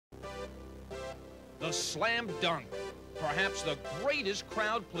the slam dunk, perhaps the greatest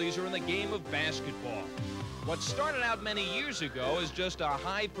crowd pleaser in the game of basketball. What started out many years ago as just a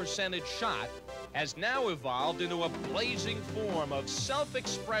high percentage shot has now evolved into a blazing form of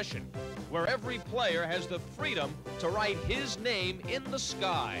self-expression where every player has the freedom to write his name in the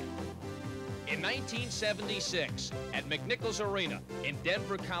sky. In 1976, at McNichols Arena in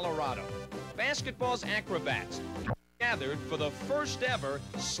Denver, Colorado, basketball's acrobats gathered for the first ever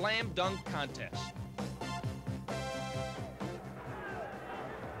slam dunk contest.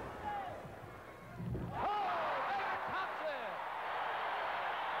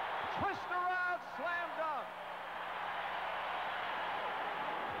 Twist around, slam dunk.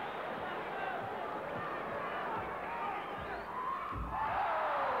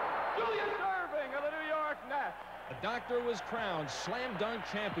 Julius Erving of the New York Nets. The Doctor was crowned slam dunk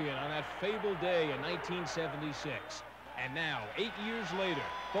champion on that fabled day in 1976. And now, 8 years later,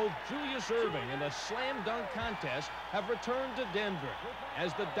 both Julius Erving and the slam dunk contest have returned to Denver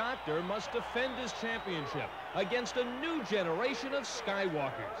as the Doctor must defend his championship against a new generation of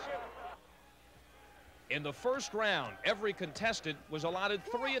skywalkers. In the first round, every contestant was allotted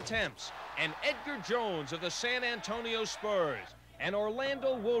 3 attempts, and Edgar Jones of the San Antonio Spurs and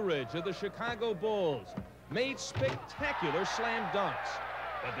Orlando Woolridge of the Chicago Bulls made spectacular slam dunks,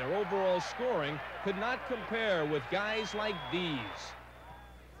 but their overall scoring could not compare with guys like these.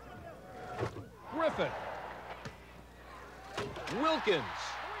 Griffin, Wilkins,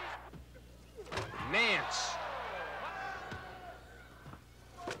 Nance,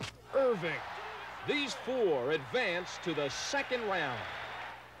 Erving. These 4 advanced to the second round.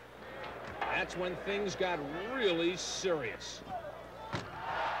 That's when things got really serious.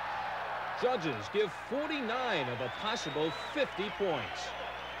 Judges give 49 of a possible 50 points.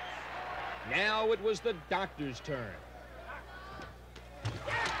 Now it was the Doctor's turn.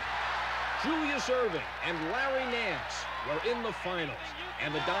 Julius Erving and Larry Nance were in the finals,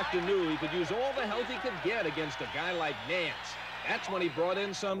 and the Doctor knew he could use all the help he could get against a guy like Nance. That's when he brought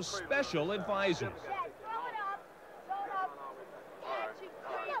in some special advisors.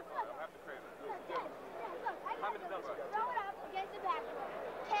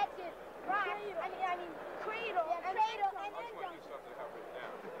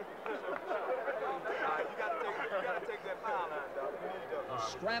 The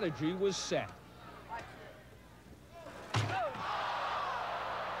strategy was set.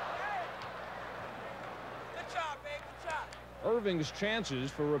 Erving's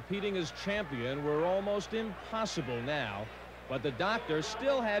chances for repeating as champion were almost impossible now, but the Doctor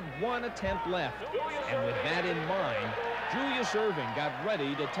still had 1 attempt left. And with that in mind, Julius Erving got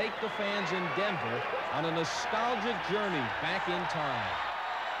ready to take the fans in Denver on a nostalgic journey back in time.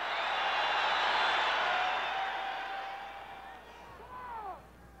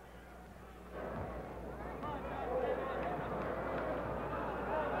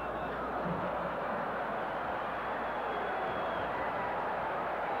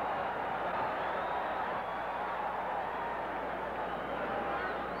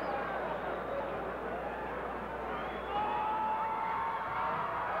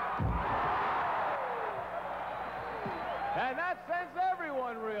 And that sends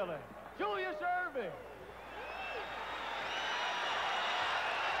everyone reeling. Julius Erving.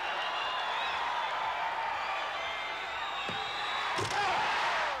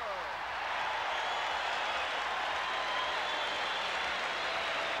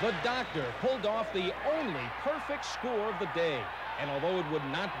 The Doctor pulled off the only perfect score of the day. And although it would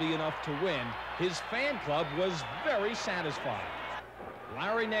not be enough to win, his fan club was very satisfied.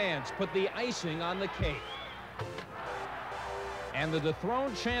 Larry Nance put the icing on the cake. And the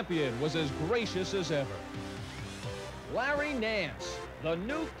dethroned champion was as gracious as ever. Larry Nance, the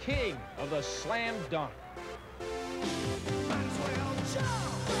new king of the slam dunk. Might as well jump.